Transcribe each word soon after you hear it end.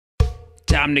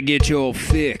Time to get your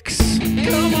fix.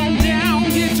 Come on down,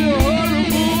 get your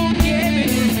horrible gaming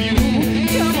review.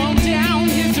 Come on down,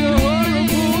 get your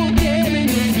horrible gaming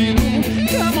review.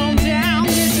 Come on down,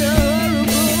 get your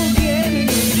horrible gaming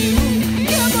review.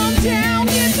 Come on down,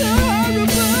 get your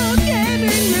horrible gaming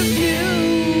review.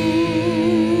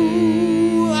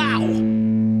 Wow.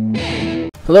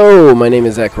 Hello, my name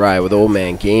is Zachariah with Old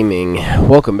Man Gaming.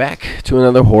 Welcome back to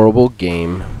another horrible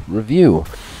game review.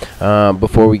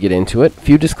 Before we get into it, a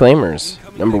few disclaimers.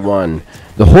 Number one,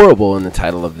 the horrible in the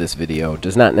title of this video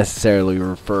does not necessarily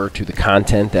refer to the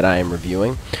content that I am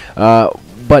reviewing,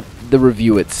 but the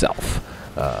review itself.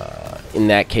 In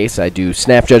that case, I do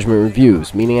snap judgment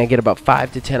reviews, meaning I get about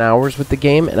 5 to 10 hours with the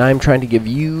game, and I'm trying to give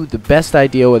you the best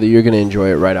idea whether you're going to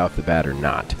enjoy it right off the bat or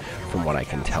not, from what I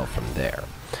can tell from there.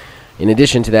 In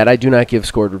addition to that, I do not give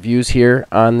scored reviews here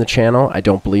on the channel. I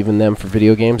don't believe in them for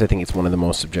video games. I think it's one of the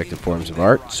most subjective forms of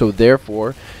art. So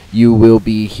therefore, you will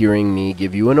be hearing me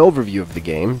give you an overview of the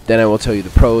game. Then I will tell you the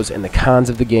pros and the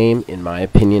cons of the game, in my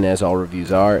opinion, as all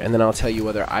reviews are. And then I'll tell you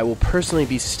whether I will personally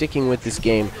be sticking with this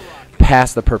game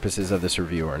past the purposes of this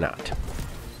review or not.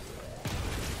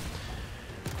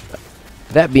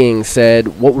 That being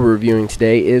said, what we're reviewing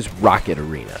today is Rocket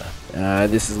Arena.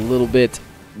 This is a little bit,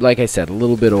 like I said, a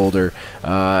little bit older.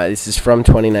 This is from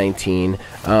 2019,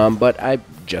 but I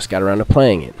just got around to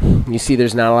playing it. You see,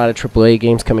 there's not a lot of AAA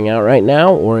games coming out right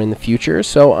now or in the future,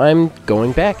 so I'm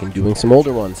going back and doing some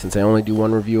older ones since I only do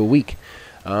one review a week.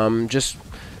 Just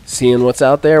seeing what's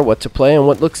out there, what to play, and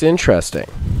what looks interesting.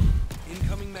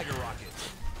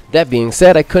 That being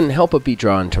said, I couldn't help but be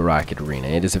drawn to Rocket Arena.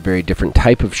 It is a very different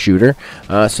type of shooter,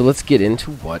 so let's get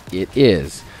into what it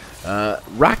is.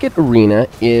 Rocket Arena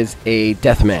is a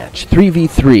deathmatch,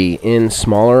 3v3 in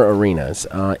smaller arenas.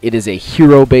 It is a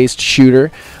hero-based shooter,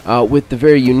 with the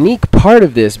very unique part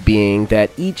of this being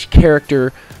that each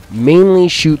character mainly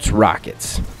shoots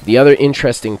rockets. The other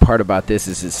interesting part about this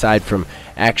is, aside from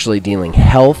actually dealing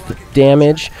health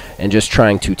damage and just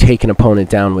trying to take an opponent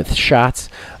down with shots,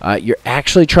 you're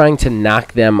actually trying to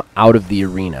knock them out of the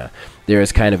arena. There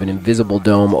is kind of an invisible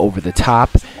dome over the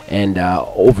top and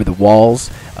over the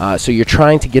walls, so you're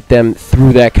trying to get them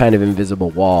through that kind of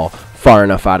invisible wall far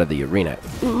enough out of the arena,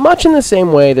 much in the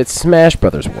same way that Smash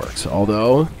Brothers works.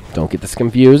 Although, don't get this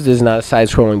confused, this is not a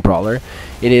side-scrolling brawler.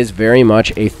 It is very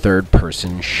much a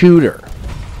third-person shooter.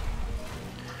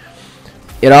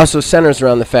 It also centers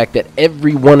around the fact that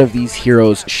every one of these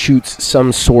heroes shoots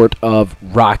some sort of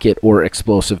rocket or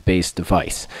explosive-based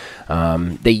device.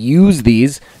 They use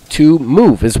these to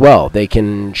move as well. They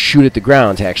can shoot at the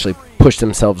ground to actually push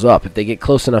themselves up. If they get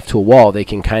close enough to a wall, they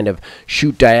can kind of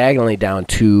shoot diagonally down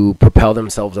to propel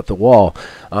themselves up the wall.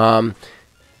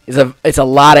 It's a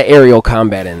lot of aerial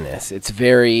combat in this. It's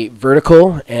very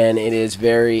vertical, and it is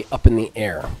very up in the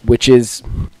air, which is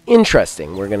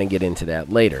interesting. We're going to get into that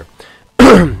later.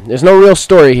 There's no real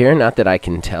story here, not that I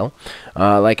can tell.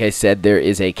 Like I said, there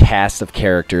is a cast of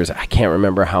characters. I can't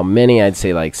remember how many. I'd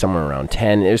say like somewhere around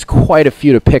 10. There's quite a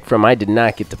few to pick from. I did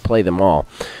not get to play them all.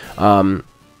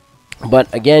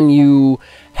 But again, you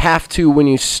have to, when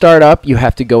you start up, you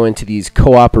have to go into these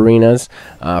co-op arenas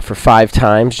for 5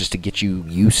 times just to get you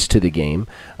used to the game,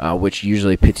 which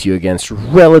usually pits you against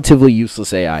relatively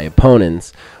useless AI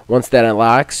opponents. Once that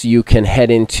unlocks, you can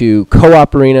head into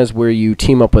co-op arenas where you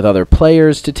team up with other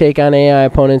players to take on AI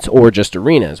opponents, or just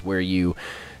arenas where you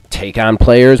take on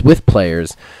players with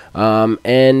players.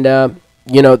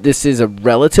 You know, this is a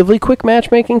relatively quick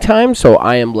matchmaking time, so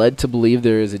I am led to believe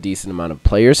there is a decent amount of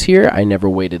players here. I never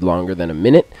waited longer than a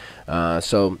minute,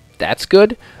 so that's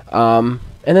good. And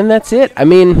then that's it. I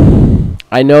mean,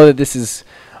 I know that this is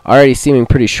already seeming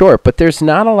pretty short, but there's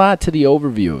not a lot to the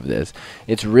overview of this.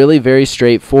 It's really very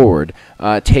straightforward.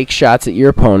 Take shots at your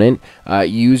opponent,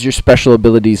 use your special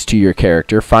abilities to your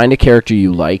character, find a character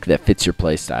you like that fits your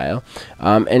playstyle,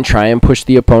 and try and push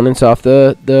the opponents off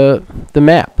the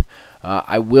map.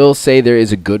 I will say there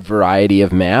is a good variety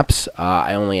of maps.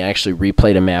 I only actually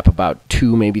replayed a map about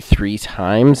 2, maybe 3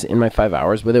 times in my 5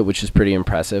 hours with it, which is pretty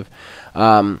impressive.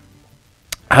 I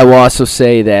will also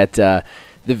say that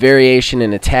the variation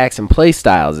in attacks and play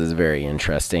styles is very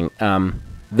interesting.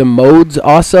 The modes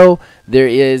also, there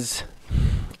is,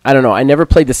 I don't know, I never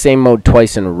played the same mode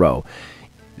twice in a row.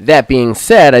 That being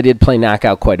said, I did play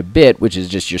Knockout quite a bit, which is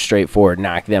just your straightforward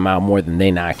knock them out more than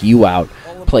they knock you out,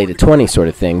 play to 20 sort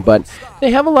of thing. But they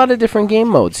have a lot of different game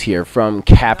modes here, from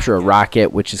Capture a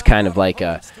Rocket, which is kind of like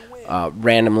a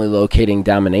randomly locating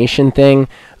domination thing,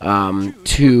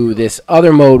 to this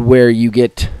other mode where you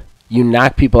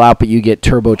knock people out, but you get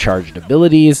turbocharged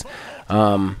abilities.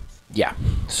 Yeah,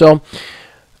 so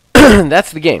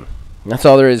that's the game. That's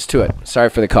all there is to it. Sorry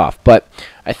for the cough, but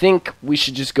I think we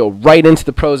should just go right into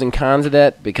the pros and cons of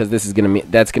that, because that's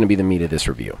gonna be the meat of this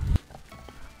review.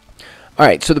 All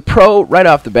right, so the pro right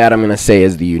off the bat, I'm going to say,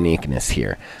 is the uniqueness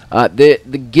here.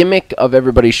 The gimmick of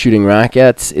everybody shooting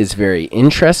rockets is very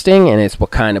interesting, and it's what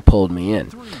kind of pulled me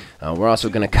in. We're also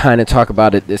going to kind of talk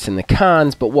about this in the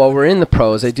cons, but while we're in the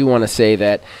pros, I do want to say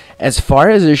that as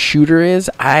far as a shooter is,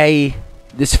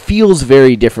 this feels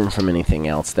very different from anything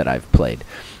else that I've played.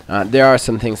 There are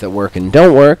some things that work and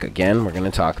don't work. Again, we're going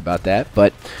to talk about that,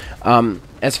 but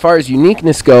as far as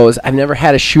uniqueness goes, I've never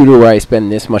had a shooter where I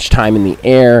spend this much time in the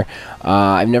air.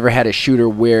 I've never had a shooter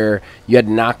where you had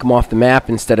to knock them off the map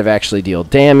instead of actually deal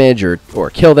damage or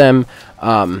kill them.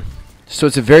 So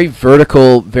it's a very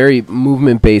vertical, very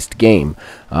movement-based game,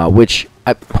 which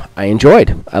I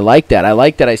enjoyed. I like that. I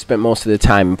like that I spent most of the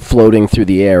time floating through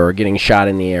the air or getting shot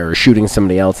in the air or shooting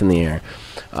somebody else in the air.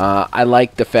 I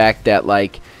like the fact that,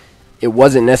 like, it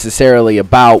wasn't necessarily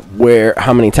about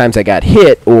how many times I got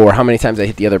hit or how many times I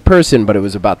hit the other person, but it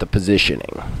was about the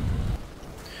positioning.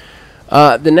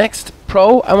 The next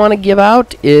pro I want to give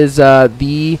out is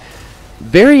the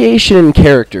variation in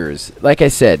characters. Like I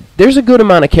said, there's a good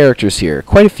amount of characters here,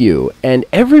 quite a few, and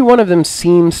every one of them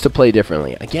seems to play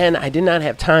differently. Again, I did not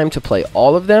have time to play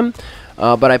all of them,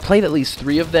 but I played at least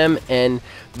 3 of them, and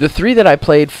the 3 that I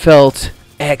played felt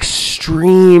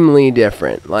extremely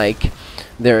different. Like,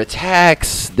 their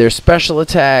attacks, their special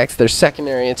attacks, their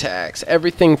secondary attacks,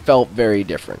 everything felt very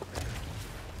different.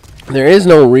 There is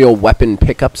no real weapon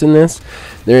pickups in this.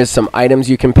 There is some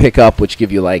items you can pick up which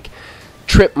give you, like,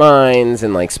 trip mines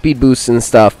and, like, speed boosts and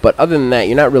stuff, but other than that,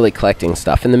 you're not really collecting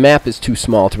stuff, and the map is too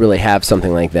small to really have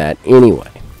something like that anyway.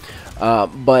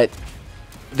 But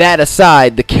that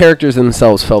aside, the characters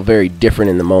themselves felt very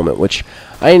different in the moment, which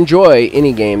I enjoy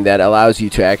any game that allows you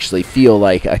to actually feel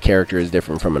like a character is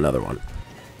different from another one.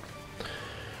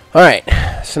 Alright,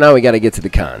 so now we got to get to the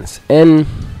cons, and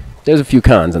there's a few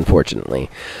cons, unfortunately.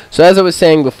 So as I was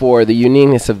saying before, the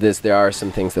uniqueness of this, there are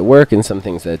some things that work and some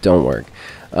things that don't work.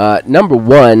 Number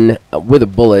one, with a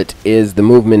bullet, is the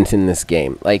movement in this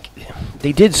game. Like,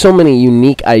 they did so many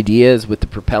unique ideas with the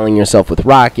propelling yourself with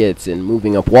rockets and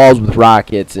moving up walls with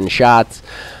rockets and shots.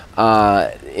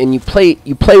 And you play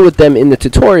with them in the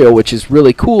tutorial, which is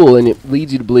really cool, and it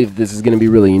leads you to believe that this is going to be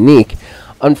really unique.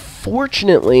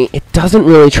 Unfortunately, it doesn't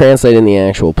really translate in the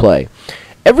actual play.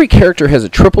 Every character has a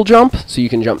triple jump, so you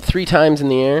can jump 3 times in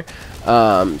the air,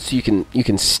 so you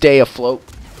can stay afloat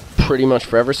pretty much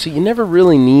forever. So you never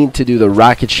really need to do the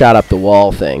rocket shot up the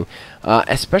wall thing,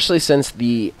 especially since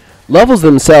the levels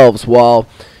themselves, while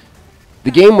the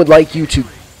game would like you to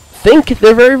think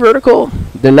they're very vertical,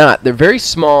 they're not. They're very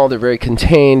small, they're very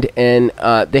contained, and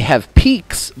they have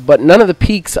peaks, but none of the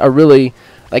peaks are really...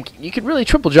 Like, you could really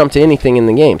triple jump to anything in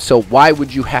the game, so why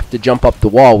would you have to jump up the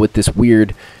wall with this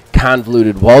weird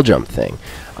convoluted wall jump thing?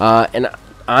 And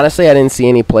honestly, I didn't see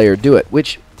any player do it,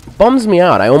 which bums me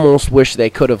out. I almost wish they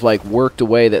could have, like, worked a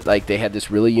way that, like, they had this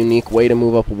really unique way to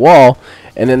move up a wall,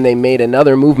 and then they made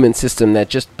another movement system that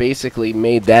just basically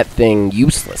made that thing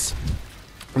useless.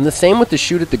 And the same with the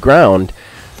shoot at the ground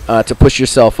to push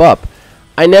yourself up.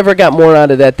 I never got more out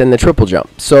of that than the triple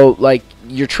jump. So, like,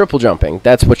 you're triple jumping.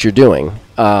 That's what you're doing.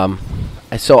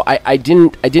 So I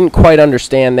didn't quite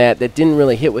understand that. That didn't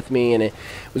really hit with me, and it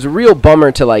was a real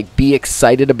bummer to, like, be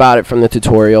excited about it from the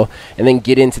tutorial and then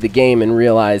get into the game and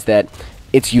realize that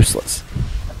it's useless.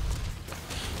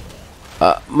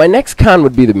 My next con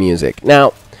would be the music.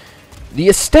 Now, the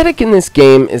aesthetic in this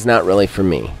game is not really for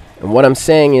me. And what I'm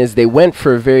saying is they went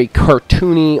for a very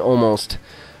cartoony, almost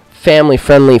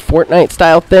family-friendly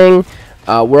Fortnite-style thing,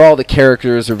 where all the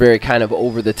characters are very kind of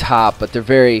over the top, but they're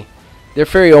very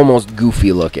almost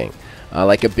goofy looking,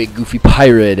 like a big goofy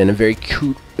pirate and a very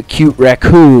cute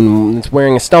raccoon that's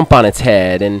wearing a stump on its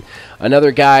head, and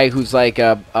another guy who's like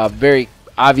a very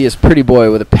obvious pretty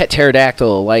boy with a pet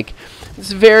pterodactyl. Like,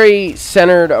 it's very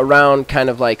centered around kind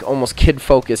of like almost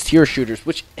kid-focused hero shooters,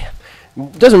 which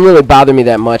doesn't really bother me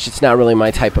that much. It's not really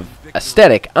my type of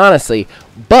aesthetic, honestly,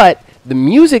 but the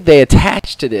music they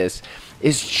attach to this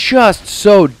is just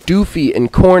so doofy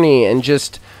and corny and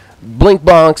just blink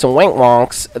bonks and wank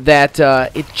wonks that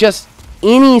it just,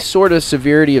 any sort of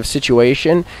severity of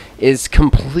situation is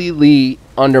completely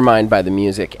undermined by the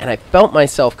music. And I felt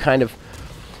myself kind of,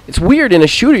 it's weird, in a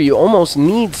shooter you almost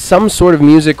need some sort of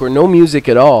music or no music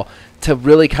at all to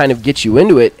really kind of get you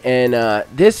into it, and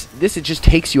this it just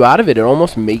takes you out of it. It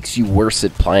almost makes you worse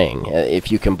at playing,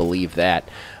 if you can believe that.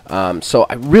 So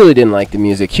I really didn't like the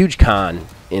music. Huge con,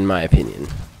 in my opinion.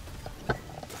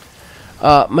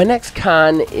 My next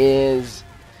con is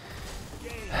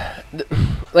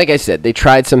like I said, they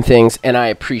tried some things, and I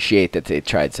appreciate that they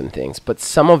tried some things, but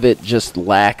some of it just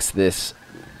lacks this.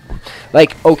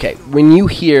 Like, okay, when you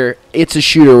hear it's a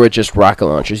shooter with just rocket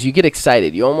launchers, you get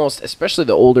excited. You almost, especially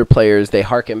the older players, they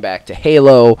harken back to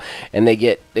Halo, and they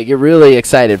get really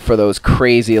excited for those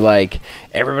crazy, like,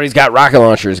 everybody's got rocket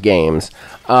launchers games.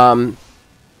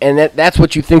 And that's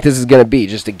what you think this is going to be,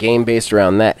 just a game based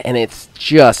around that. And it's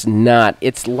just not.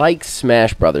 It's like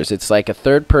Smash Brothers. It's like a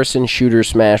third-person shooter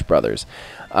Smash Brothers.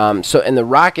 And the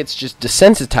rockets just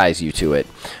desensitize you to it.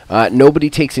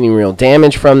 Nobody takes any real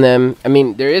damage from them. I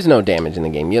mean, there is no damage in the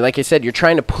game. Like I said, you're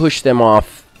trying to push them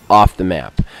off the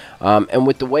map. And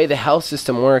with the way the health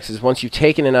system works is once you've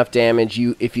taken enough damage,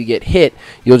 if you get hit,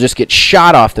 you'll just get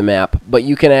shot off the map. But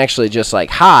you can actually just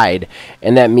like hide,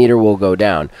 and that meter will go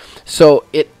down. So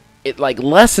it like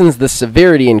lessens the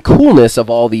severity and coolness of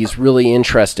all these really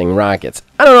interesting rockets.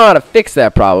 I don't know how to fix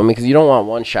that problem because you don't want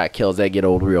one-shot kills that get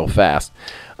old real fast.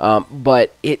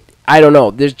 But I don't know.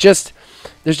 There's just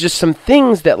some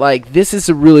things that, like, this is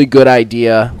a really good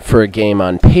idea for a game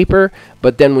on paper,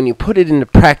 but then when you put it into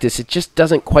practice, it just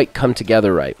doesn't quite come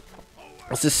together right.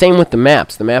 It's the same with the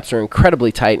maps. The maps are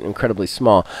incredibly tight and incredibly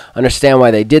small. Understand why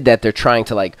they did that. They're trying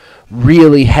to, like,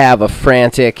 really have a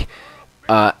frantic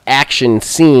action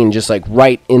scene just, like,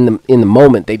 right in the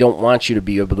moment. They don't want you to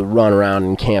be able to run around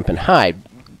and camp and hide.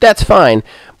 That's fine,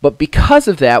 but because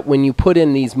of that, when you put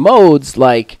in these modes,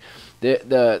 like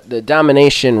the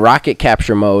domination rocket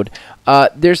capture mode,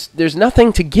 there's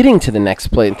nothing to getting to the next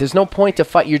plate. There's no point to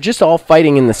fight. You're just all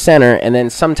fighting in the center, and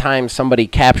then sometimes somebody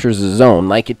captures a zone.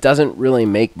 Like, it doesn't really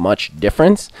make much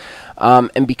difference.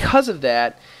 And because of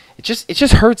that, it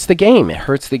just hurts the game. It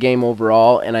hurts the game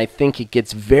overall, and I think it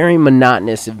gets very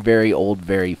monotonous and very old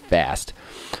very fast.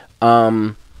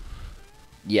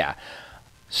 Yeah.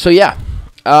 So yeah.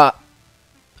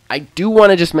 I do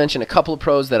want to just mention a couple of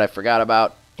pros that I forgot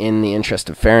about in the interest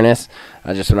of fairness.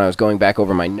 Just when I was going back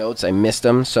over my notes, I missed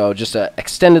them. So just an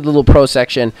extended little pro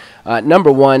section.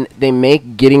 Number one, they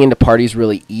make getting into parties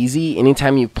really easy.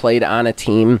 Anytime you've played on a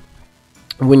team,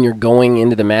 when you're going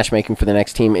into the matchmaking for the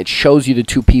next team, it shows you the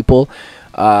two people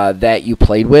that you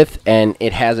played with, and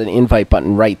it has an invite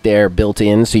button right there built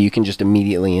in, so you can just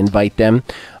immediately invite them,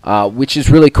 which is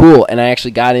really cool. And I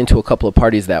actually got into a couple of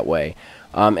parties that way.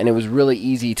 And it was really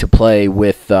easy to play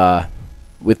with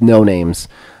no names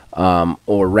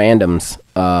or randoms,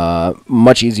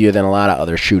 much easier than a lot of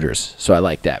other shooters. So I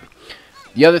like that.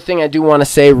 The other thing I do want to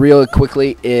say real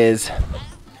quickly is,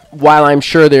 while I'm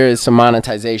sure there is some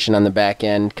monetization on the back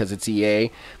end because it's EA,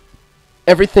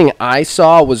 everything I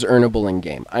saw was earnable in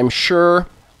game. I'm sure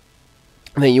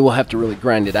that you will have to really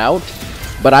grind it out,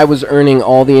 but I was earning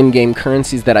all the in-game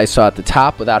currencies that I saw at the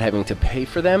top without having to pay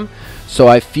for them. So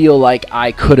I feel like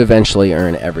I could eventually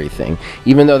earn everything.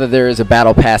 Even though that there is a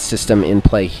battle pass system in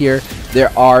play here,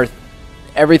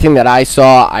 everything that I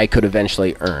saw I could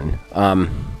eventually earn.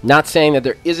 Not saying that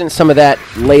there isn't some of that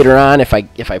later on if I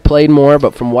played more,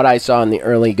 but from what I saw in the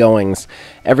early goings,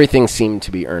 everything seemed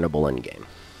to be earnable in game.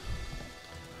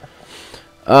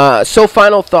 So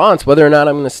final thoughts, whether or not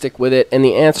I'm going to stick with it, and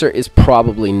the answer is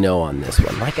probably no on this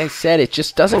one. Like I said, it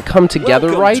just doesn't come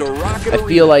together right. I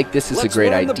feel like this is a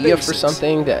great idea for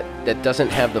something that doesn't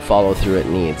have the follow-through it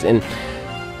needs. And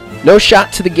no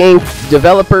shot to the game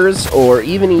developers or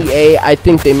even EA. I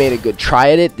think they made a good try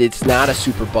at it. It's not a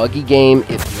super buggy game.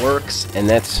 It works, and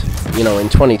that's, in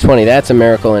 2020, that's a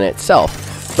miracle in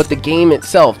itself. But the game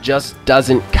itself just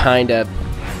doesn't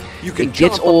it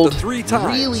gets old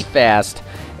really fast,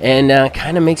 and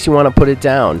kind of makes you want to put it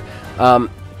down.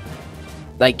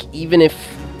 Like even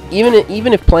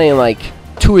if playing like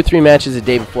 2 or 3 matches a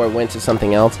day before I went to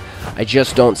something else, I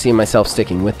just don't see myself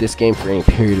sticking with this game for any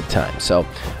period of time. So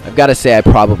I've got to say I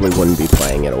probably wouldn't be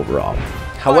playing it overall.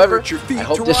 However, I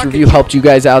hope this review helped you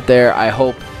guys out there. I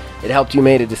hope it helped you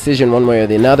made a decision one way or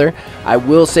the other. I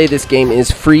will say this game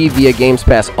is free via Games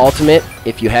Pass Ultimate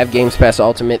if you have Games Pass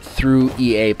Ultimate through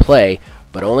EA Play,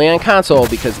 but only on console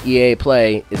because EA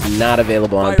Play is not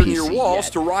available on PC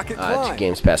yet to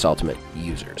Games Pass Ultimate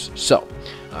users. So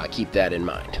keep that in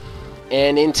mind.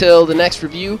 And until the next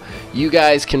review, you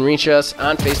guys can reach us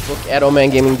on Facebook at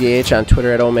OldManGamingDH, on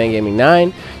Twitter at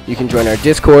OldManGaming9. You can join our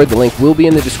Discord. The link will be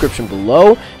in the description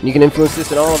below. And you can influence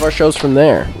this in all of our shows from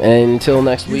there. And until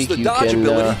next week, you can,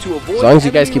 as long as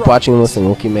you guys keep watching and listening,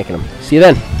 we'll keep making them. See you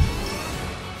then.